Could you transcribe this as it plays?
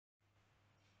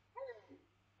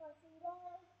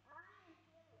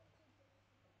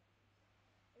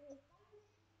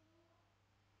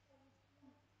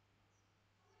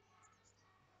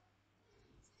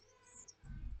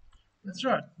That's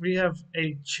right. We have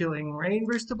a Chilling Rain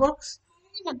Booster Box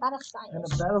And a Battlestyles. and a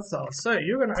Battlestyles. So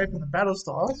you're going to open the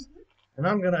Battlestyles, and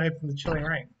I'm going to open the Chilling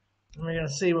Rain. And we're going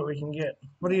to see what we can get.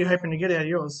 What are you hoping to get out of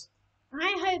yours?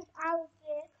 I hope I'll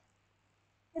get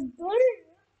the blue,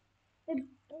 this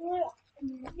guy.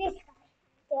 Yeah. Because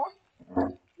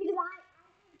I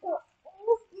got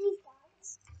all these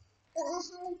guys, but I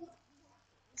haven't got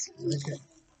Okay.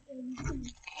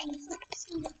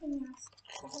 something else.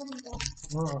 I haven't got.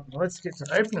 Alright, let's get to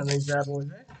opening these bad boys,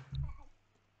 eh?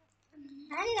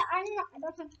 I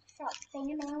don't have sharp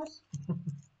fingernails.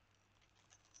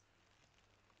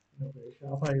 Not very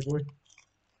sharp, are you, boy?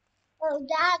 Well,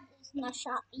 Dad is not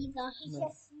sharp either. He's No.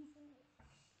 just using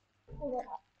it. Pull it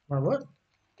up. My what?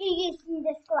 He's using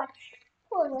this to like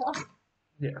pull it up.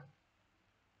 Yeah.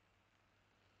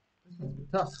 This one's a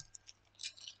bit tough.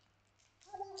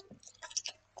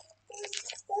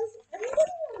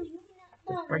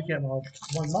 Just break out my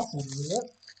muscles a little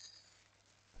bit.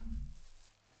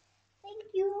 Thank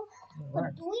you for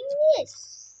Alright. doing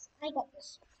this. I got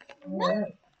this.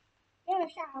 Alright. Yeah,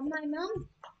 shout out my mom.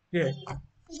 Yeah.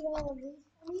 She did all of these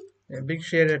for me. Yeah, big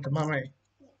shout out to Mummy.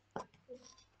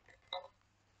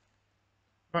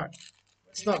 Right.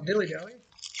 Let's not dilly dally.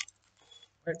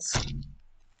 Let's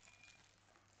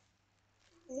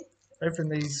open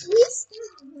these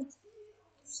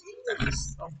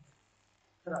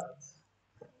cards.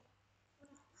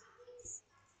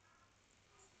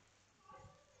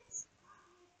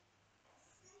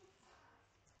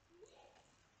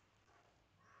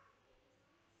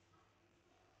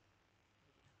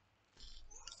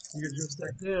 You got your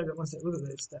stack there, I got my stack. Look at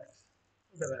those stacks.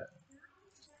 Look at that.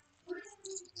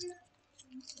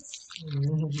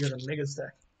 You got a mega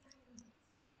stack.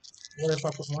 What if I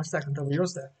put my stack on top of your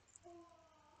stack?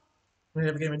 We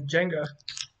have a game of Jenga.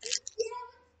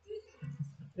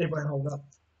 It won't hold up.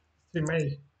 Too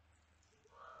many.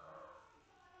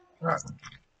 Right.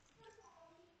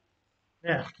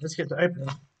 Now, let's get to opening.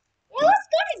 Yeah, let's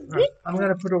go to Right. I'm going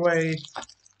to put away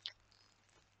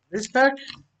this pack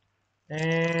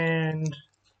and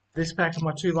this pack and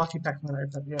my two lucky packs I'm going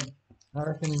to open at the end. I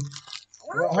reckon.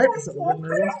 Well, I hope it's something good,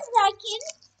 maybe. I hope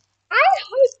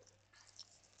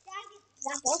Dad gets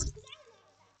that box.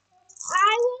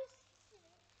 I will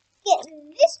get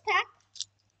this pack.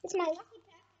 It's my lucky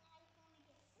pack.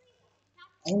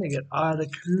 I'm going to get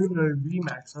Articuno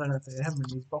VMAX. I don't know if they have them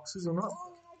in these boxes or not.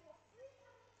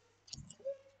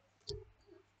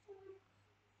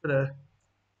 Bit of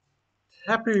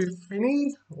Tapu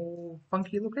Fini, all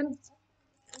funky looking.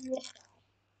 This guy.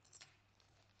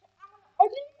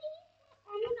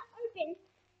 I'm gonna open.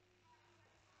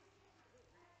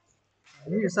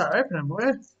 You can start opening,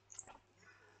 boy.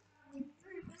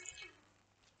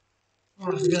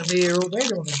 Oh, you're going to be here all day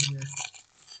doing this video.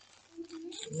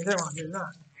 You don't want to do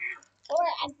that. Or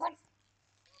I got.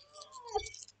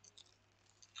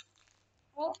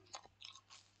 Oh.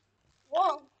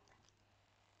 Whoa.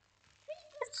 Pretty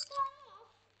good start off.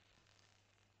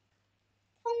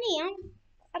 For me,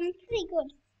 I'm pretty good.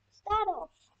 Start off.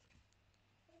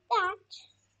 That.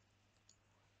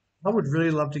 I would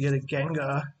really love to get a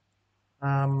Gengar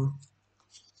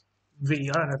V.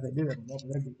 I don't know if they do that or not, but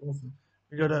that'd be awesome.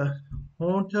 We got a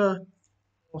Haunter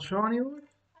or Shiny one.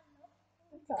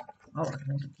 I like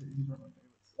Haunter too. He's one of my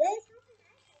favorites.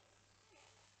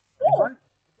 If I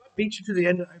beat you to the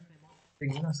end of opening my thing,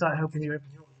 I'm going to start helping you open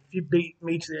yours. If you beat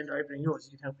me to the end of opening yours,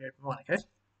 you can help me open mine, okay?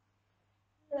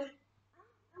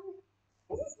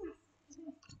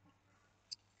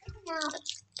 Now,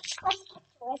 let's get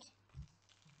to it.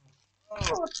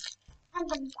 Oh, and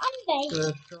the Monday.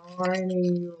 The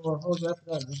Shiny, or how's that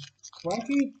for that?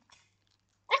 Quacky?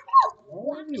 That's not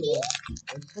wacky.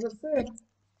 That's what it said.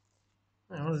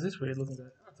 Oh, what is this weird looking guy?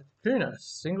 Oh, it's a Kakuna.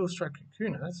 Single strike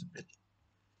Kakuna. That's a bit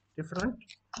different.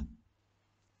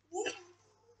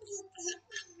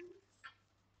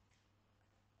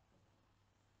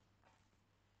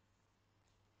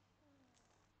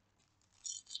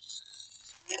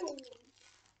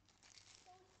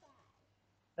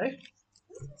 Hey,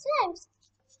 Says,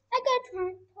 I got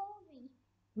Toby.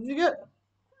 what did you get?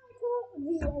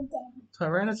 Toby again.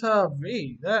 Tyranitar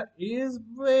V. That is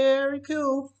very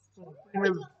cool.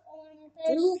 Come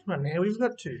on now, we've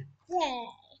got two. Yay.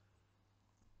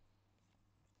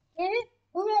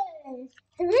 Hooray.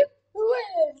 Hooray.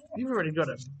 You've already got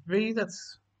a V.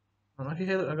 That's. Oh,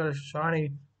 okay, look, I got a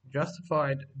shiny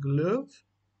Justified glove.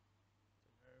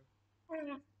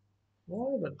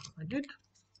 Why, but I did.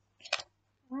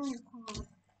 I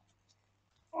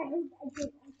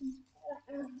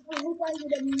hope I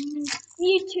get a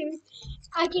Mewtwo.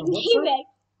 I can what's hear that? it.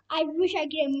 I wish I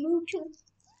get a Mewtwo.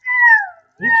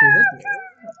 Me too, that's it.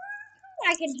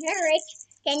 I can hear it.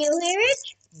 Can you hear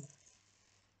it?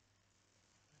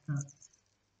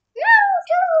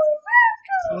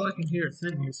 All I can hear it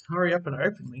saying is, hurry up and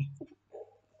open me.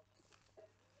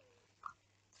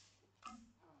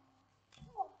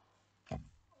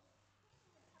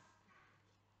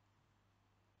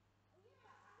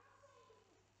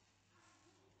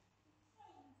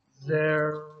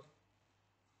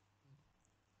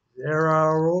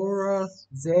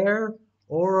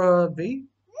 Aura V,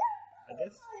 I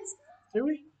guess. Do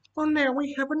we? Oh, now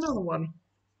we have another one.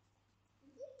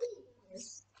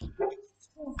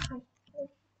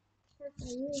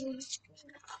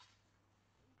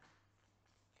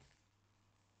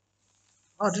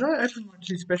 Oh, did I open my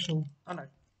two special? Oh no.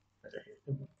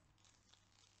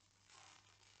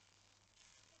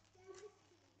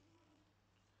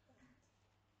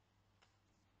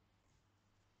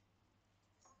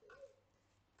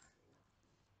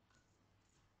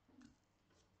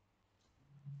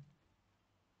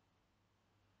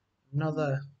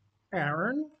 Another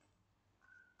Aaron.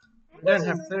 We don't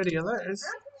have 30 of those.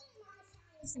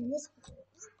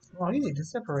 Oh, you need to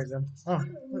separate them. Oh,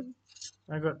 look,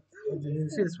 I got. Did you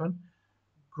see this one?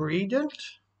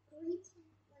 Greedent.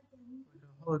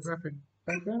 Holographic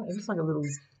background. It looks like a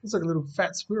little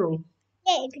fat squirrel.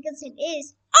 Yeah, because it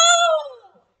is.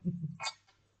 Oh!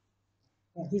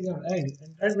 Oh, he's on A.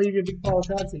 And don't leave your big pile of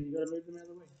cards here. You got to move them out of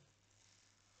the way.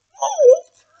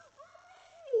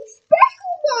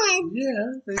 Special one!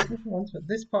 Yeah, there's different ones, but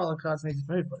this pile of cards needs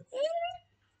to move. But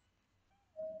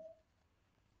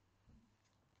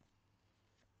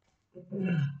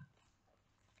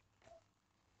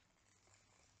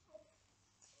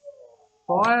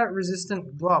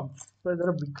fire-resistant glove. So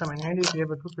that'll be coming handy if you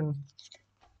ever cooking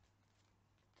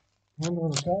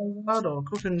handling a card or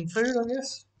cooking food, I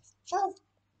guess. Oh,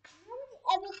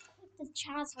 nobody ever put the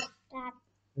chance like that.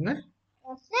 Isn't it?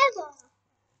 Never.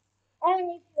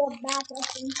 Only for bad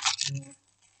lesson.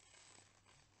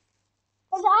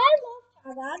 Because I love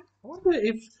Charizard. I wonder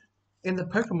if in the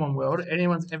Pokemon world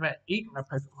anyone's ever eaten a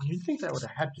Pokemon. You'd think they would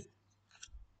have had to.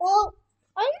 Well,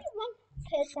 only one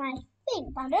person I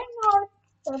think, but I don't know.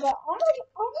 So the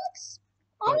Onyx?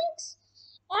 Onyx?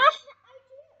 I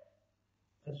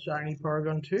A shiny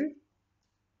Porygon 2.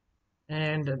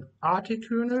 And an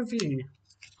Articuno V. Do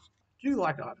you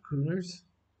like Articunos?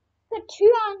 got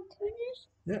two Articunos.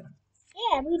 Yeah.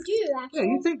 Yeah, we do actually. Yeah,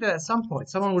 you'd think that at some point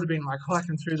someone would have been like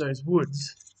hiking through those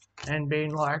woods and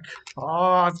being like, oh,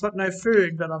 I've got no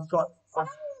food, but I've got got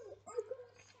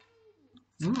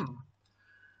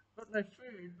no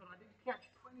food, but I did catch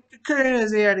 20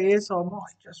 cocooners out here, so I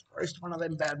might just roast one of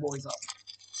them bad boys up.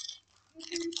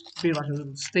 Be like a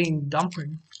little steamed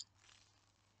dumpling.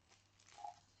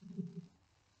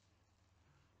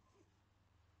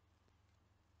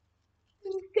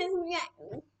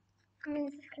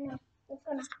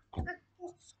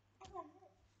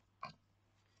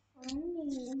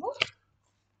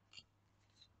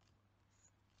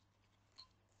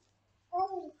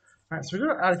 Alright, so we've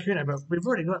got Articuno, but we've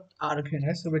already got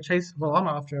Articuno, so we're chasing. Well, I'm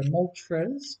after a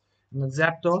Moltres and a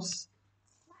Zapdos.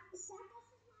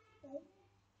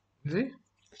 Is he?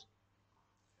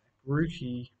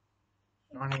 Rookie.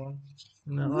 Shiny one.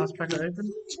 And that last pack I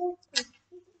opened.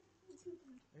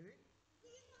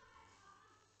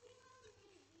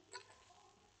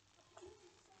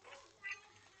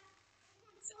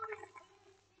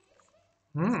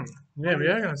 Yeah, we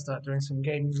are going to start doing some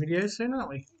gaming videos soon, aren't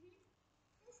we?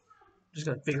 Just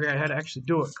got to figure out how to actually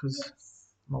do it, because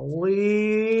I'm a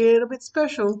little bit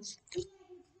special.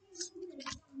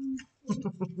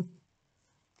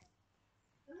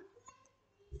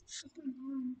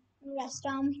 Rest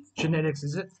Genetics,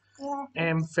 is it? Yeah.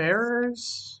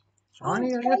 Ampharos?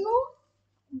 Shiny, I guess?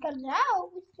 Got it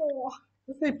out.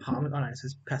 Let's say Parmesan. Oh no, it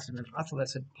says Pessimist. I thought that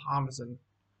said Parmesan.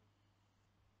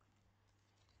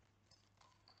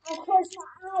 I close my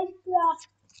eyes, yeah.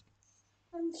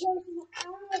 I'm closing my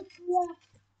eyes, yeah.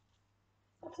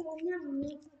 Okay, now.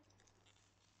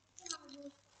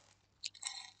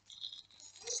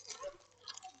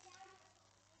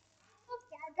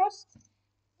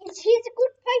 He's a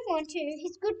good Pokemon too.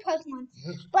 He's a good Pokemon.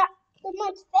 But the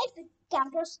most favorite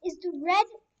Gyarados is the red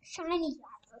shiny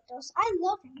Gyarados. I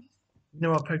love him. You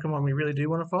know what Pokemon we really do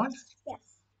want to find?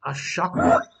 Yes. A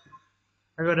Shuckle.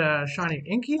 I got a shiny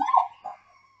Inky.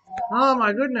 Oh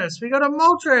my goodness, we got a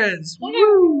Moltres!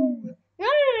 Woo!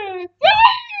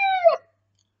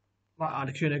 My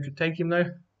Articuno could take him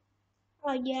though.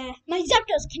 Oh yeah, my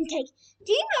Zapdos can take.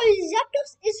 Do you know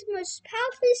Zapdos is the most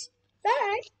powerful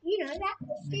bird? You know that.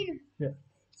 Do you know? Yeah.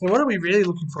 So what are we really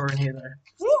looking for in here though?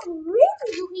 What I'm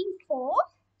really looking for?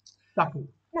 Shuckle.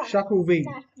 No. Shuckle V.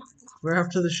 No. We're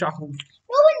after the Shuckle.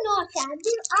 No, we're not, Dad.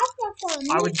 We're after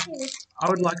Mewtwo. I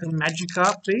would like a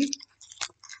Magikarp V,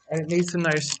 and it needs to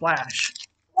know Splash.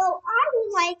 Well, I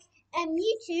would like a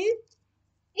Mewtwo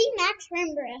VMAX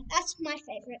Rainbow. That's my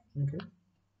favorite. Okay.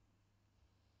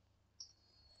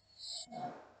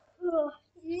 No,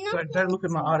 Don't look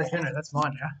at my Articuno. That's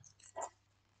mine now.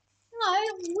 No,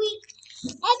 every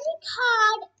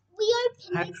card we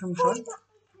open Hat is from for Shine?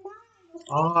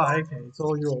 Oh, okay. It's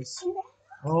all yours.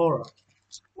 Alright.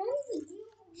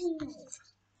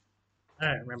 I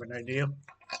don't remember no deal.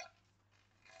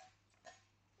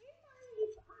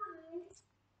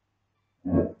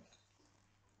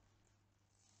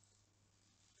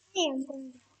 I'm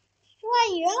going to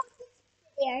show you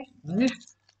there. Yeah.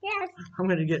 Yes. I'm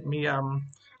gonna get me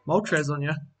Moltres on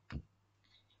you.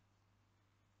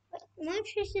 But my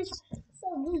fish is so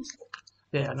weak.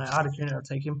 Yeah, no, Articuno will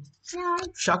take him. No.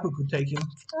 Shuckle could take him.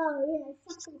 Oh,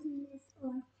 yeah. Something is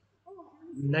on.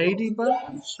 Ladybug,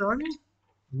 shiny.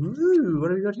 Ooh,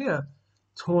 what have we got here?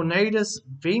 Tornadus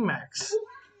VMAX.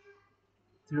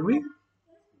 Do we?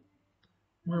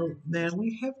 Well, now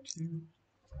we have to.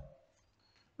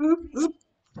 Oop, oop.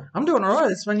 I'm doing alright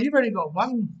this one. You've only got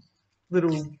one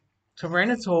little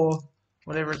Tyranitar,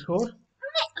 whatever it's called.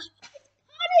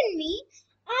 Pardon me.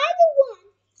 I'm the one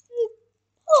who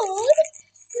pulled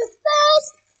the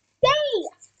first day.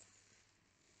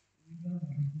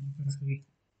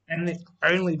 And it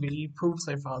only be you pulled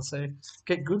so far, so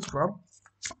get good, Rob.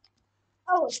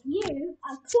 Oh, it's you.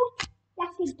 I put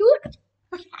that's a good.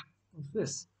 What's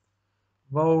this?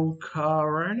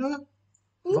 Volcarona?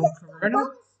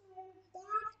 Volcarona?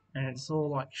 And it's all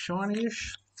like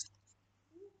shiny-ish.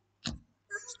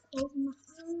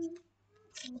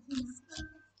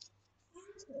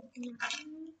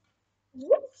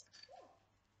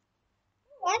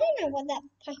 I don't know what that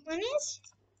Pokemon is.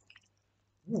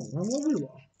 Oh, what was it?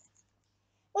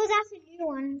 Well, that's a new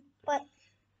one, but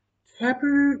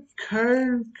Tapu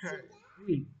Koko.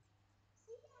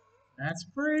 That's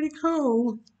pretty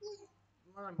cool.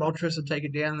 Moltres will take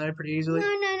it down there pretty easily. no.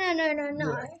 Yeah.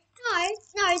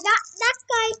 No, that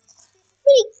guy is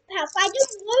pretty powerful. I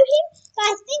don't know him, but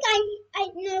I think I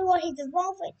know what his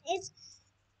evolvement is.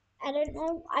 I don't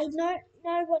know. I don't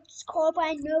know what it's called, but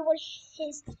I know what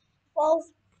his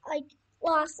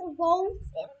last evolve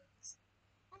is.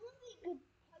 I'm not really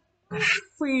good.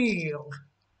 Field.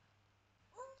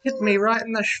 Hit me right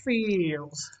in the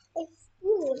field. It's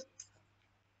good.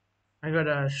 I got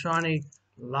a shiny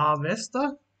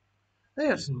Larvesta. They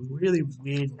have some really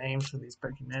weird names for these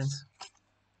Pokemon.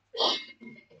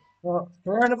 Well,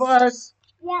 coronavirus.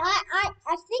 Yeah,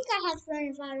 I think I have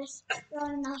coronavirus.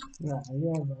 No,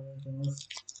 you have coronavirus.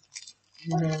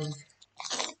 You have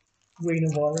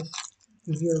Wienervirus.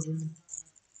 Because you're a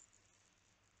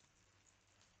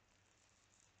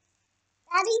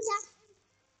Daddy's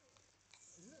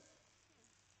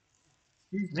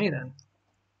Excuse me then.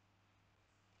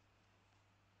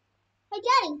 Hey,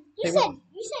 Daddy, Hey, what?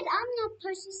 you said I'm not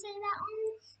supposed to say that on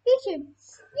YouTube.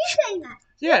 You saying that?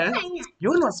 Yeah, You're saying that.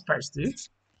 you're not supposed to. You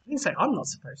can say I'm not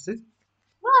supposed to.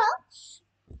 Well,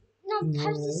 not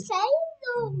supposed No. to say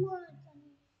the word.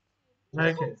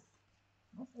 Okay,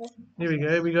 here we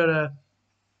go. We got a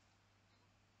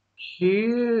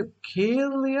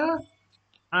Kelia?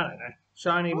 I don't know.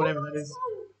 Shiny, whatever that is.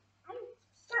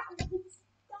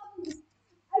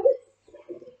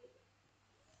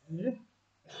 Yeah.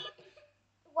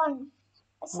 One.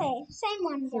 Same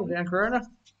one Cool again. down, Corona.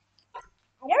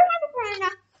 I don't have a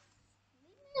corona.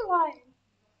 Leave me alone.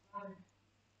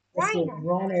 That's Rhino.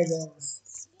 what Rhino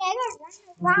does. Yeah, I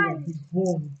got Rhino. Big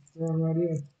horn going right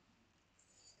here.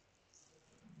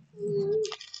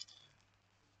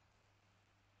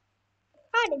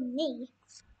 Pardon me.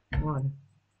 Why?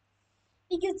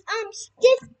 Because I'm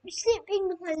still sleeping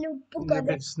with my little book You're a on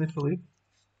bit it. sniffly.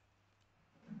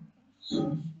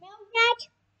 Smell that?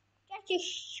 That's a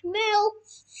smell.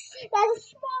 That's a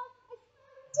smell.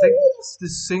 It's the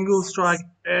single strike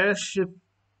Urshifu.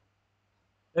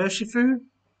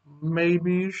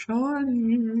 Maybe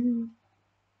shiny.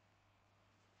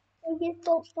 I just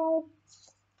don't know.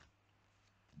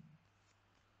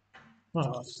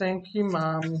 Oh, thank you,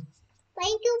 Mom.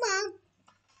 Thank you, Mom.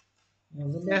 You're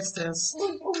the bestest.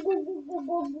 Keep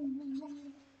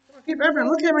open.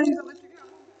 Look how many left to go.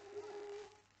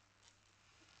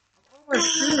 I'm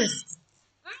almost finished.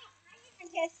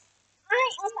 I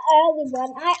am early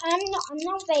one. I'm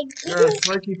not big. You're a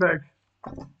smoky poke.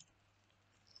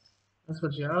 That's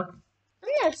what you are. I'm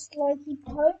not a slurpy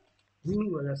poke.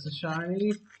 Ooh, that's a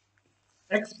shiny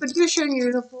expedition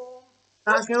uniform.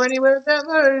 Can't go anywhere without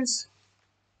those.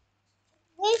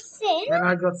 Listen. And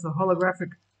I got the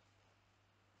holographic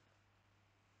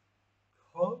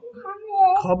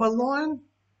Cobber Lion?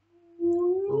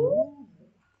 Ooh.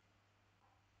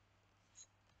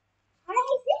 I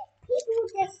think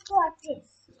people just got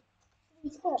this.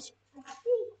 Because I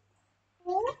think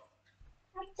four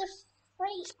after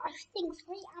three, I think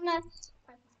three and a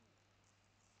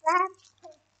that.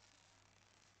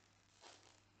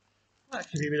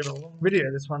 Actually, a bit of a long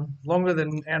video, this one. Longer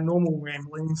than our normal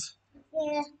ramblings.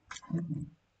 Yeah.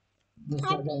 Let's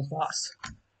go going fast.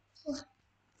 He's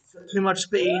got too much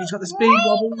speed. He's got the speed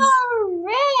wobbles. Rainbow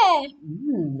Rare.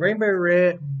 Ooh, Rainbow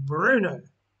Rare Bruno.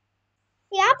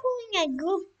 Yeah, I'm pulling a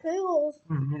good pool.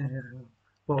 Yeah.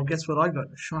 Well, guess what I got?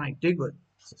 A shiny Diglett.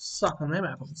 So suck on them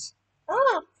apples.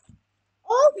 Oh,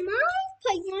 my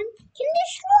Pokemon can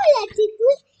destroy that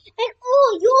Diglett and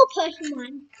all your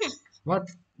Pokemon.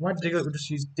 My Diglett would just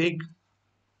use Dig.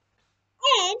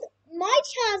 And my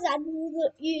Charizard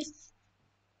will use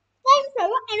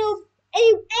flamethrower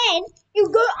and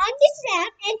it'll go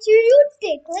underground into your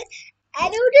Diglett and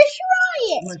it'll destroy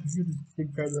it. Like, you just dig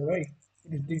further away. You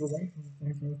just dig away from the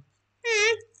flamethrower.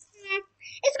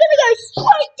 It's gonna go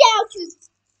straight down to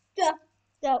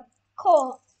the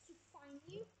core to find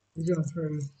you.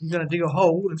 He's gonna dig a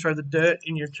hole and throw the dirt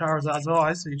in your Charizard's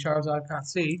eyes so your Charizard can't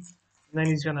see. And then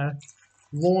he's gonna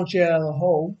launch out of the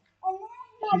hole.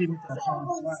 Hit him with that hard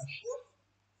slash.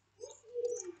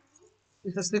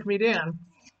 He's gonna stick me down.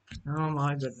 Oh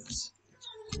my goodness.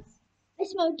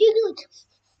 It's my Diglett.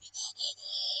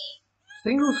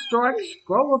 Single strike,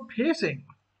 scroll of piercing.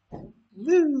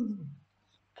 Woo!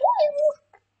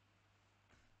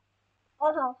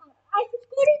 Oh no, I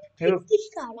forgot to pick this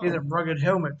card Here's a up. rugged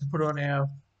helmet to put on our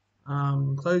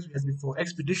clothes we had before.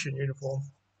 Expedition uniform.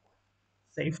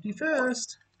 Safety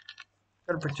first.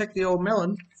 Gotta protect the old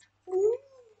melon.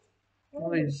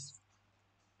 All these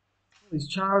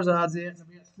Charizards out and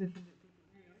about sniffing it.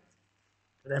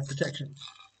 But have protection.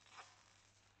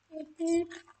 You didn't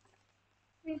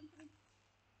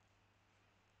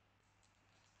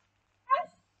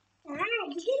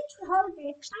hold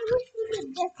it. I wish we could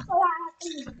just go out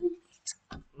in the beach.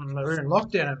 We're in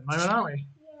lockdown at the moment, aren't we?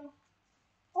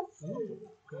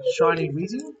 Yeah. Shiny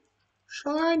Weezy.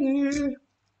 Shiny!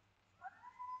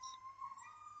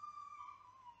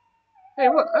 Hey,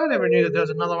 what? I never knew that there was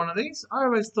another one of these. I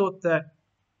always thought that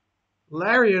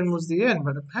Larian was the end,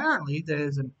 but apparently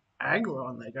there's an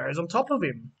Aggron that goes on top of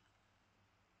him.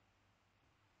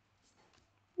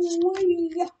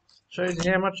 Shows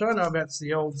you how much I know about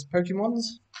the old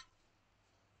Pokemons.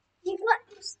 You got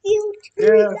to steal two.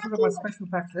 Yeah, I forgot my special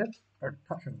packs there. Or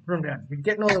touch them, put them down. You're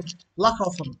getting all the luck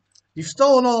off them. You've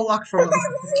stolen all the luck from them.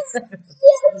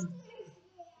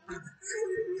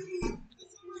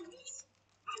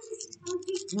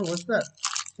 Oh, what's that?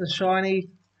 The shiny.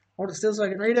 Hold it still so I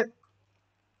can read it.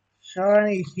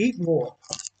 Shiny Heatmore.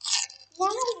 Now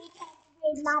we can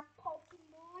read my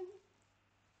Pokemon.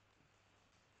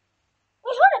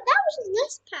 Wait, hold on. That was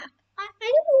this pack. I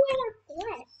don't know where that's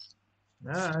left.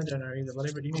 No, I don't know either,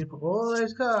 buddy, but you need to put all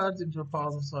those cards into a pile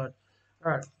on the side.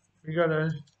 Alright, we got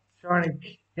a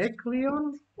shiny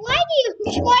Kecleon Why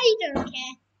don't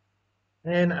care?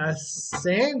 and a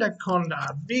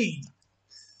Sandaconda V.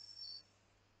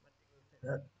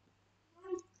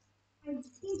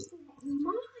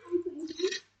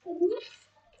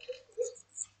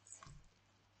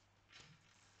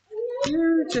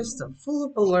 You're just full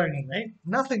of baloney, mate.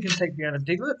 Nothing can take me out of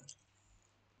Diglett.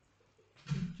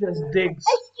 Just digs.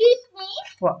 Excuse me?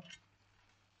 What?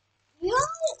 You're not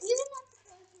the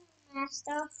Pokemon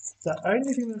master. The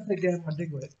only thing that take down my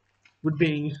Diglett would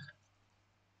be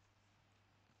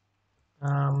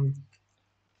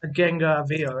a Gengar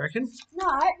V, I reckon. No.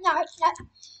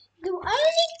 The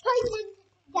only Pokemon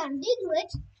down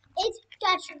Diglett is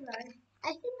Gashiro.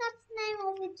 I think that's the name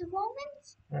of its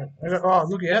evolvement. Oh,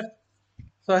 look at it.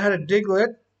 So I had a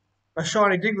Diglett, a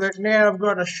shiny Diglett. Now I've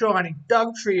got a shiny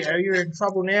Dugtrio. You're in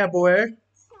trouble now, boy.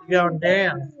 You're going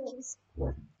down.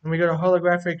 And we got a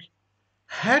holographic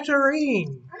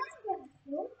Hatterene.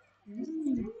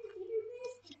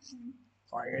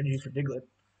 Oh, I gotta use for Diglett.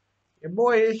 Yeah,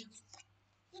 boy.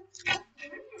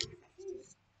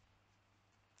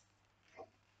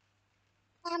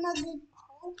 I'm a good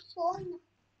person.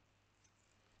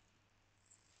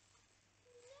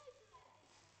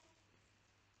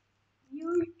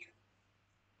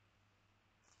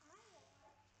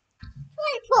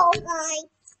 Hi, Paul guy.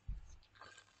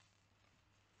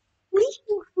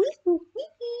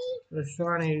 The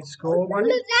shiny Score Look,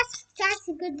 Bunny. that's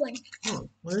a good one. Oh,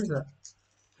 what is that?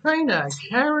 Trainer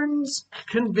Karen's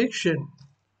Conviction.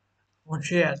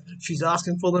 Watch out. She's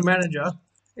asking for the manager.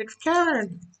 It's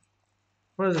Karen.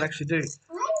 What does it actually do?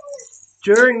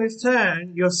 During this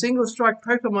turn, your single strike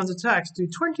Pokemon's attacks do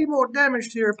 20 more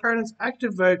damage to your opponent's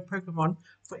active vote Pokemon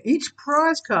for each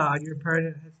prize card your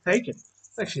opponent has taken.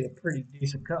 It's actually a pretty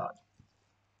decent card.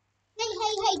 Hey,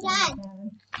 Dad.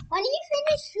 When you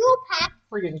finish your pack,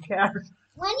 Friggin' cow.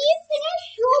 when you finish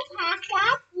your pack,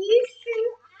 Dad, you should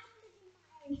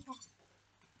add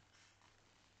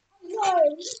no.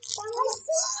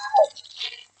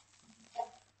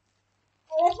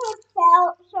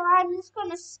 So I'm just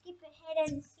gonna skip ahead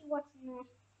and see what's in there.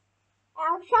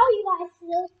 I'll show you guys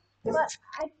this, but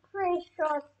I'm pretty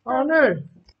sure. Oh no!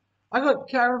 I got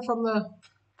Karen from the.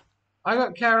 Where do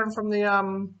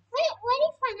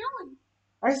you find that one?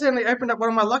 I accidentally opened up one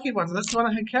of my lucky ones. That's the one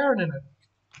that had Karen in it.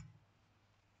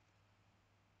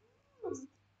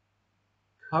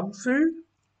 Hubfu?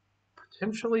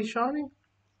 Potentially shiny?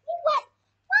 What?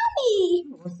 Mommy!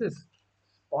 What's this?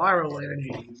 Spiral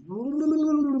energy. Open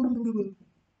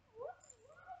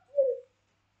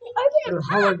A a pack.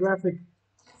 holographic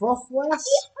Frostlass?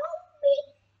 He told me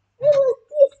there was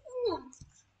this in there.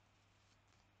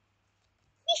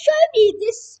 He showed me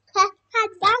this pack had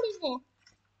that in there.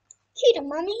 Cheetah,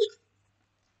 Mommy.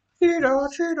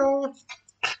 Cheeto.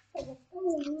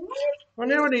 Well,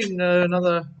 now I need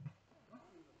another.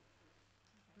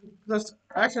 I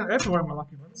accidentally opened one of my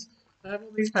lucky ones. I have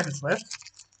all these packets left.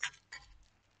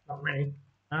 Not many.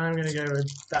 I'm going to go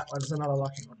with that one. It's another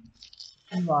lucky one.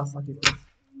 And last lucky one.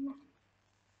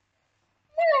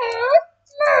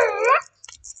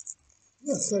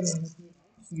 Yes, so I'm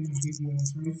going to beat you in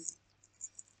this race.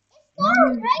 Not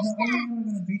only am I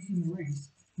going to beat you in the race,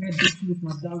 I'm going to beat you with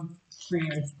my Doug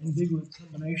Trio and Diglett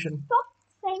combination. Stop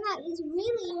saying that. He's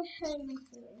really showing me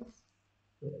this.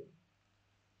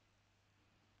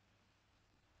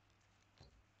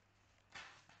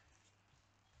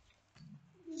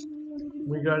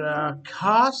 We got a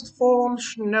cast form,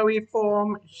 snowy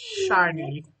form,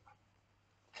 shiny.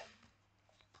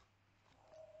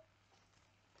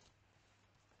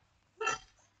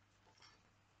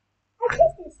 I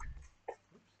kissed this.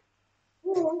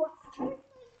 Ooh, I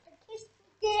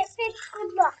kissed it.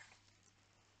 Good luck.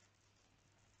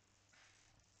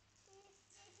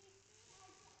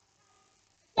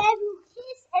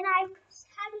 Kiss, and I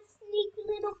had a sneaky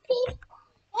little peek.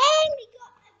 And we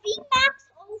got a VMAX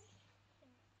also.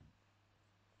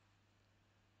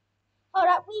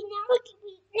 Alright, now we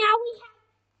have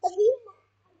a VMAX.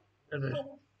 Got a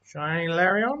shiny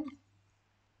Larion.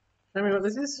 Show me what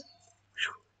this is.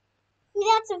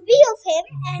 That's a V of him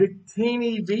and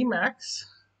Victini VMAX.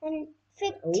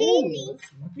 Victini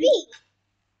V.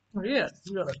 Oh yeah,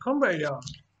 you got a combo yarn.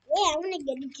 Yeah, I'm gonna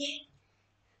get it.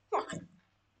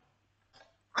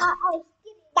 I'll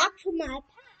skip back to my pack.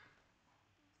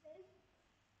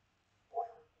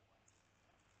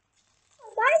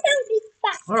 Why don't we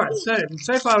back? Alright,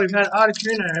 so far we've had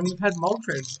Articuno and we've had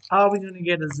Moltres. Are we going to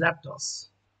get a Zapdos?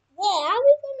 Yeah, are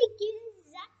we gonna get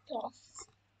Zapdos?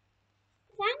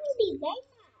 That would be very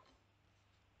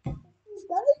bad.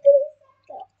 We're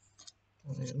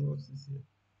going to What's this here?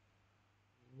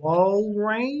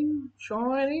 Walrein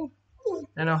shiny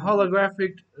and a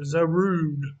holographic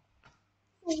Zarude.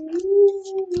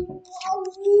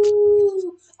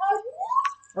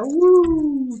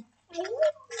 Awoo!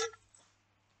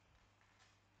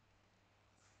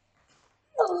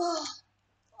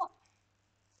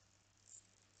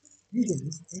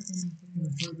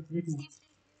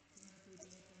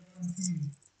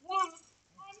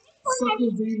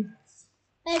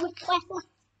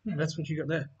 That's what you got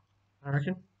there, I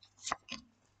reckon.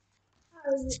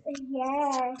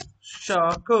 Yeah.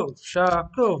 Shaco.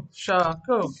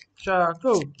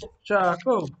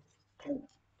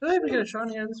 Did I ever get a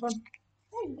shiny out of this one?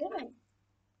 Very good.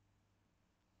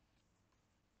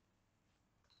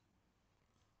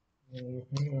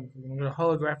 We've got a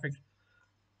holographic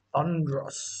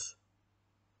Thundros.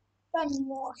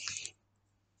 Wash.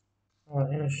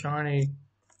 And a shiny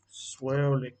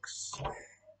Swirlix.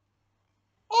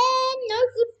 And no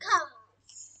good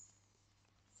cards.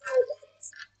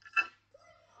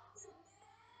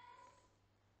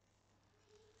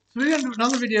 So we're going to do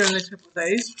another video in the next couple of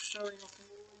days showing off all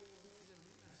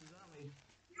the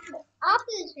After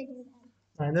this video,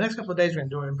 then. in the next couple of days we're going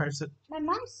to do it and post it. My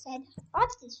mom said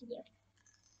after this video.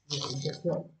 Guess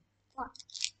what? What?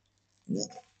 Yeah.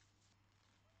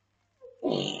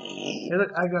 Hey,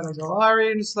 look, I got a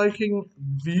Galarian Slowking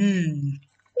V.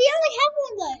 We only have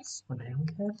one of those. Well, now we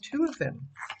have two of them.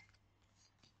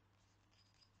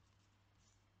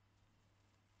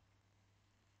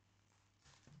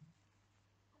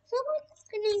 I feel like it's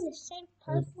going to be the same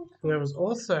person. There was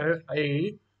also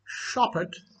a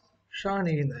Shoppet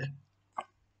shiny in there.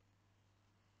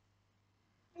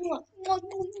 What?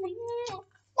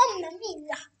 Mamma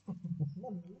mia.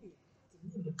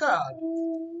 God.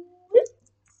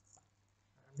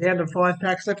 Down to 5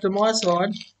 packs left on my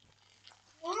side.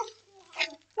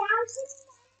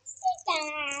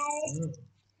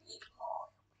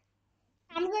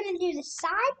 I'm going to do the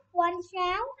side ones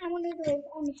now. I'm going to do it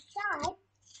on the side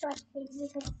so you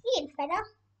can see it better.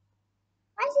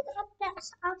 Why is it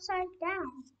upside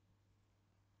down?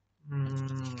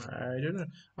 I don't know.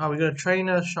 Oh, we got a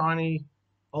trainer shiny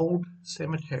old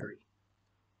cemetery.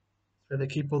 Where they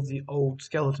keep all the old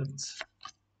skeletons.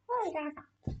 Oh, yeah.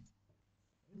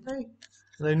 Okay.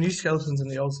 There are new skeletons in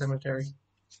the old cemetery.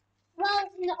 Well,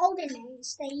 in the olden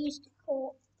days, they used to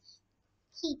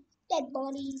keep dead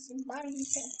bodies and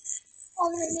bones and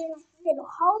all in a little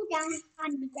hole down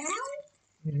underground.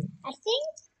 I think.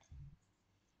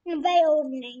 In the very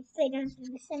olden days, they don't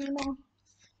do this anymore.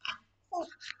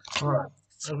 Alright.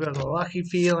 I've got a lucky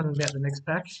feeling about the next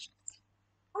pack.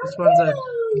 This one's a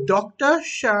Dr.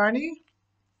 Shiny.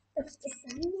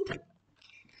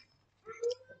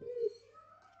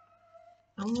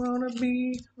 I wanna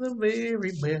be the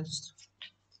very best.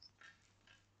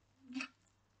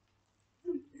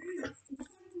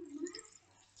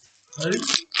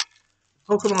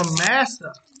 Pokemon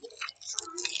Master.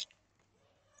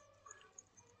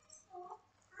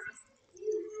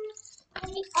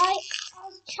 I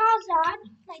Charizard,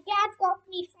 my dad got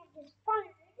me from his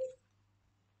phone.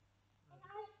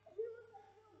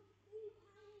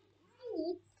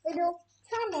 And little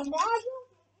Charmander.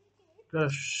 Got a A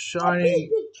shiny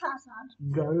big Charizard.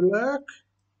 Golurk.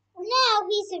 Now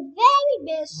he's a very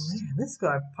best. Man, this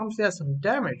guy pumps out some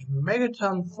damage.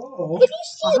 Megaton 4. Can you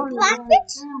see the black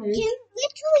bit? Can you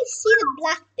literally see the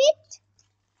black bit?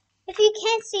 If you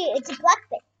can't see it, it's a black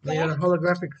bit. We got a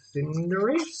holographic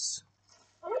Cinderace.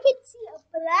 I can see a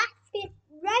black bit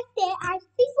right there. I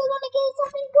think we're gonna get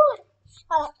something good.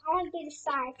 I want to do the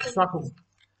side. Suckle.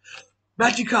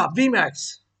 Magikarp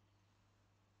VMAX.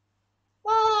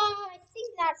 Well, I think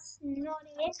that's not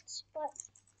it, but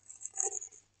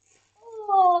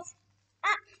oh,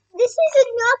 this is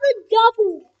another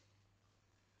double.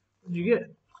 What'd you get?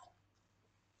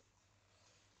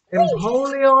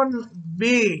 Empoleon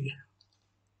Big.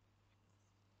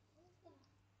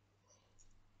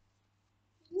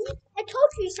 I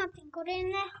told you something good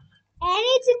in there, and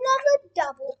it's another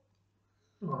double.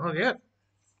 Oh, yeah.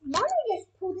 Mommy just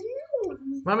pulled another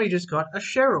one. Mummy just got a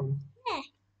Cheryl. Yeah.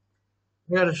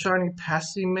 We got a shiny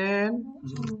Passy Man.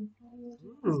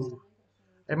 Ooh.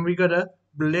 And we got a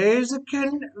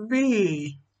Blaziken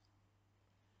V.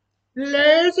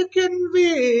 Blaziken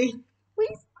V.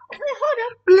 Wait, hold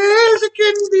on.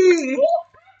 Blaziken V.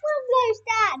 One of those,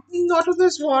 Dad. Not of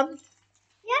this one.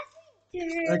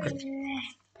 Yes. Okay.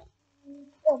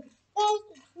 Oh, there's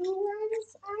the two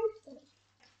ones I think.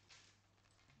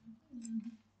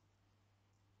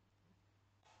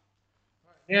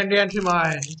 And down to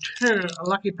my 2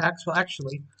 lucky packs. Well,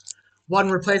 actually, 1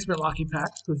 replacement lucky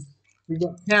pack because we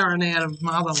got Karen out of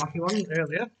my other lucky one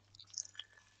earlier.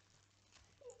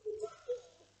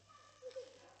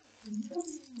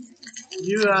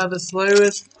 You are the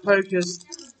slowest pokest,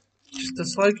 just a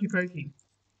slokey pokey.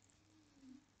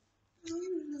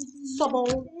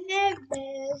 Sobble. Never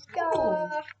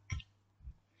stop.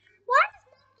 Why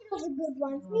is not a good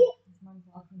one?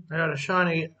 I got a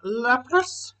shiny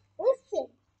Lapras. Listen.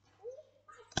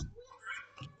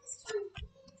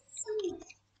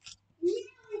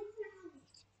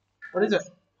 What is it?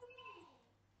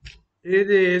 It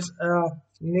is a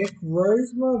Nick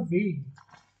Rosema V.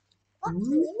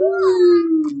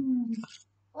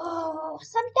 Oh,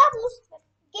 some doubles.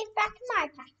 Get back to my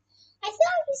pack. I thought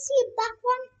I could see a black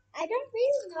one. I don't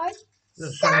really know.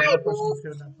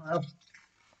 Cyborg.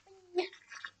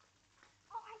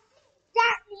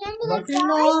 That remember Lucky that guy?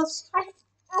 last. I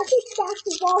think that's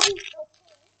the ball.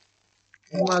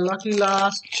 My lucky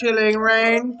last Chilling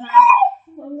Rain.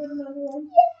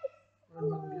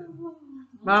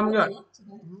 Mum got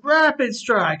Rapid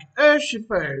Strike,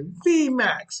 Urshifu,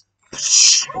 VMAX.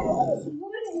 He's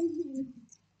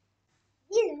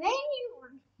a very new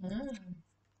one.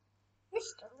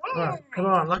 Mr. Alright, come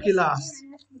on, lucky last.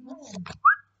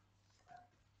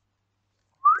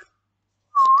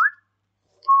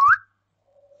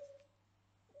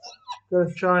 Got a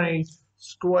shiny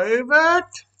Squirtle.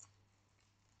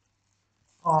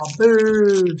 Oh,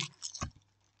 boo.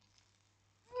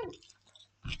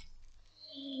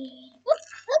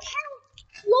 Look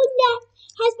how long that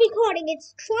has been recording. It's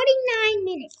 29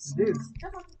 minutes. It is.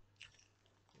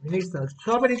 We need some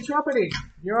choppity.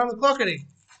 You're on the clockety.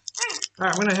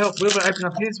 Alright, I'm going to help Wilbur open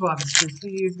up his ones because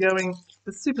he is going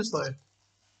super slow.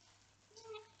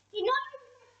 You know,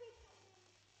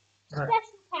 Right.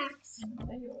 Special packs.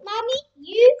 Mommy,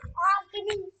 you are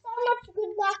giving so much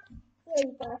good luck. Here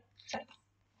you go.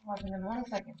 I'll open them in 1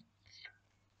 second.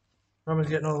 Mama's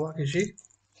getting all lucky, is she?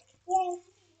 Yes.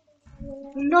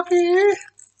 Lucky!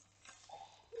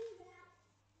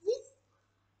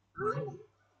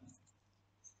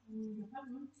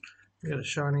 We got a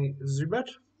shiny Zubat.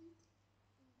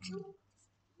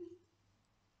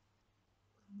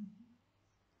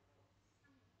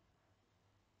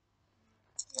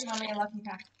 Give Mommy a lucky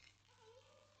pack.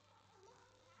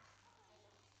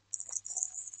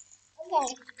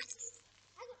 Okay.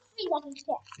 I got 3 lucky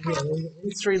packs. Yeah, we've got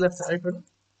these 3 left to open. And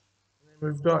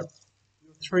then we've got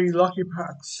 3 lucky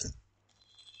packs.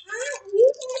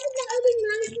 You can open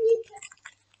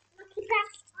lucky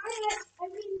packs. I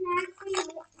open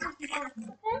lucky packs.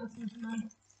 Okay?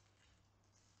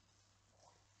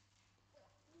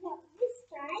 This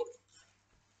guy.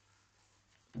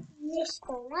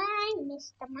 Mr. Ryan,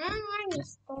 Mr. Mine,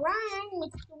 Mr. Ryan,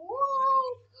 Mr.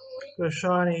 Ryan. Got a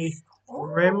shiny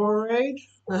Remoraid.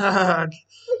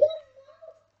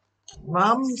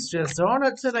 Mum's just on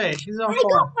it today. She's on I got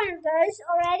fire. one of those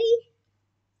already.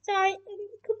 Sorry,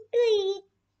 complete.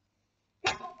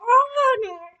 Oh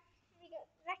no. We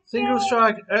got Single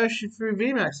Strike Urshifu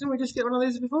VMAX. Didn't we just get one of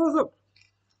these before? Look,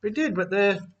 we did, but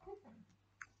they're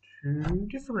 2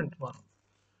 different ones.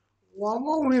 One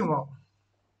more Wimo.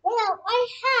 Well, I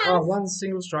have. Oh, one's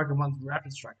Single Strike and one's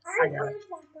Rapid Strike. I I got have it. that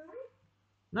one.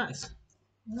 Nice.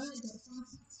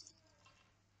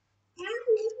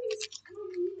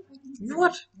 You know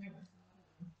what?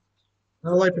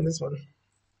 I'll open this one.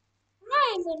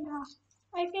 I'm gonna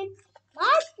open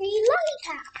my 3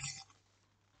 lollipops.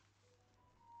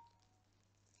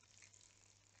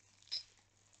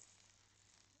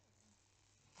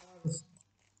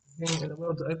 Thing in the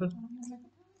world to open.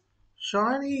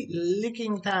 Shiny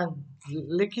Licking Tongue.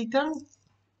 Licky Tongue?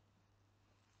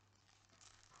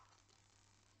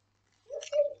 You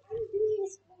think I'm doing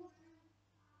this for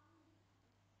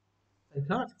They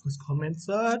can't because comments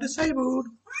are disabled.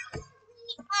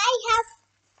 I have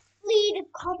lead a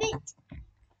comment.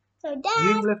 So Dad.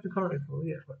 You've left a comment before,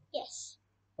 yeah, but Yes.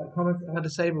 comments are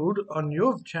disabled on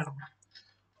your channel.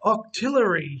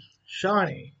 Octillery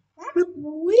Shiny. That's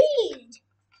weird.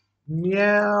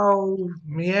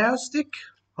 Meow Stick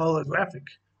Holographic.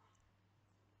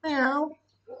 Meow.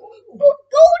 Oh,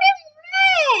 golden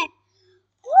rare.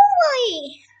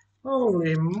 Holy.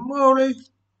 Holy moly.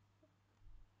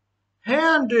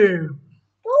 Houndoom.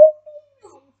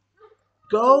 Golden.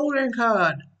 Golden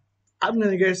card. I'm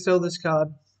gonna go sell this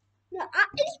card. No,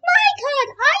 it's my card.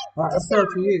 Alright, I'll sell it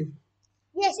to you.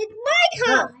 Yes, it's my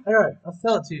card. Alright, I'll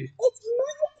sell it to you. It's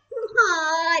my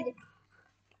card.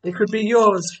 It could be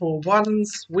yours for one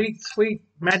sweet, sweet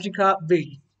Magikarp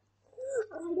V.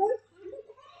 I don't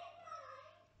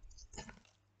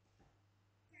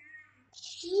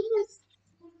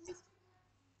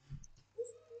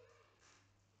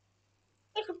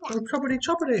Oh, choppity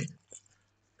choppity.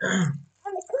 I'm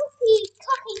a cookie.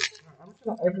 I'm just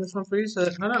going to open this one for you. No,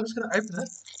 I'm just going to open it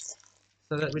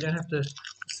so that we don't have to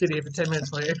sit here for 10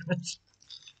 minutes while you open it.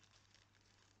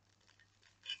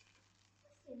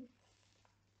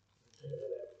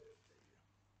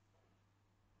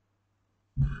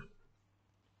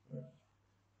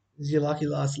 This is your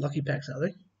last lucky packs, are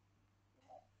they?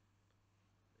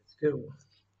 Let's go.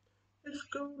 Let's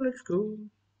go, let's go.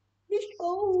 Let's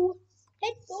go.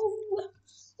 Let's go.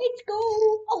 Let's go.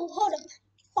 Oh, hold on.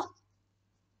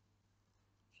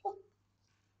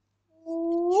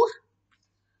 Ooh.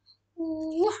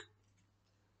 Ooh.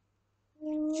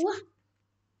 Ooh.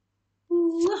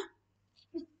 Ooh.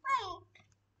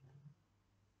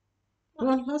 Come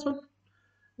on, last one. I'm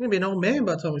going to be an old man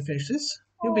by the time we finish this.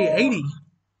 You'll be 80.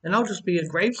 And I'll just be a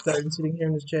gravestone sitting here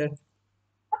in this chair.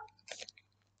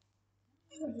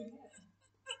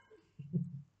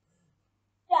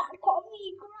 Dad called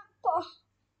me Grandpa.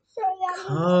 So that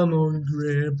Come on,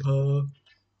 Grandpa.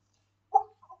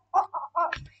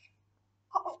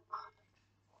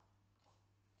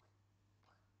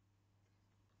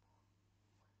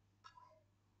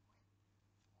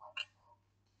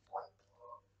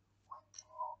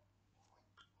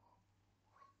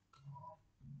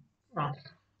 Oh.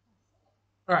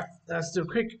 Alright, that's a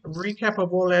quick recap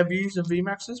of all our views of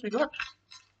VMAXs we got.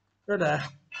 Got a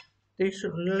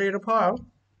decent little pile.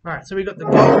 Alright, so we got the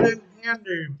Golden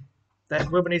Houndoom that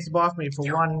Wilbur needs to buy for me for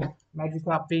one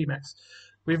Magikarp VMAX.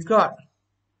 We've got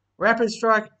Rapid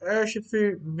Strike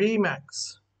Urshifu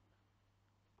VMAX.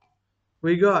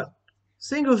 We got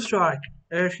Single Strike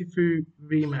Urshifu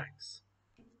VMAX.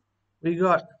 We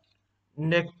got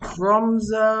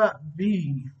Necromza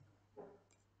V.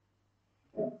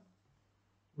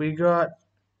 We got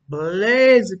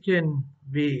Blaziken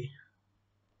V.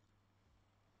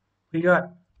 We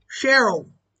got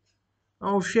Cheryl.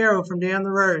 Oh, Cheryl from down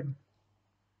the road.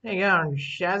 Hang on,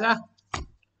 Shazza.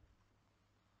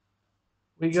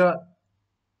 We got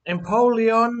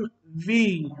Empoleon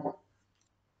V.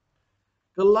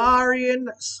 Galarian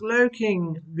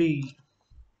Slowking V.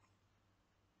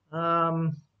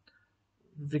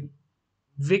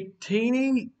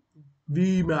 Victini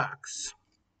VMAX.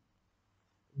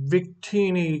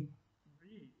 Victini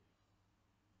V.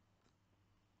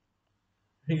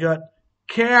 We got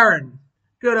Karen.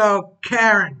 Good old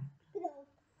Karen.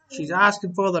 She's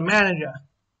asking for the manager.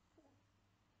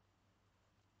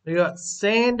 We got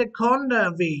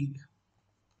Sandaconda V.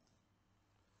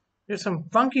 There's some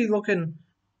funky looking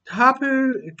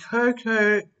Tapu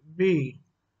Koko V.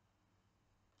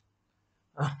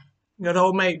 Got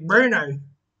old mate Bruno.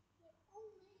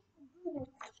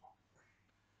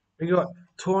 We got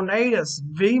Tornadus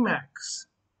VMAX.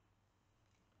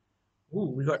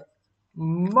 Ooh, we got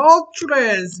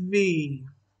Moltres V.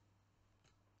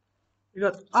 We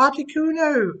got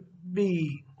Articuno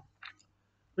V.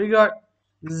 We got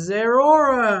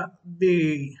Zerora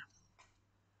V.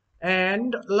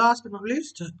 And last but not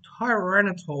least,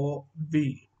 Tyranitar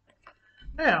V.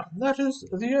 Now, that is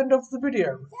the end of the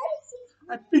video.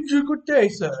 I bid you good day,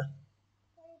 sir.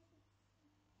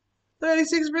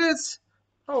 36 minutes!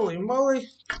 Holy moly.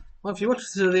 Well, if you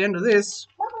watched to the end of this,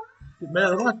 you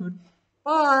better than I could.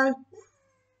 Bye!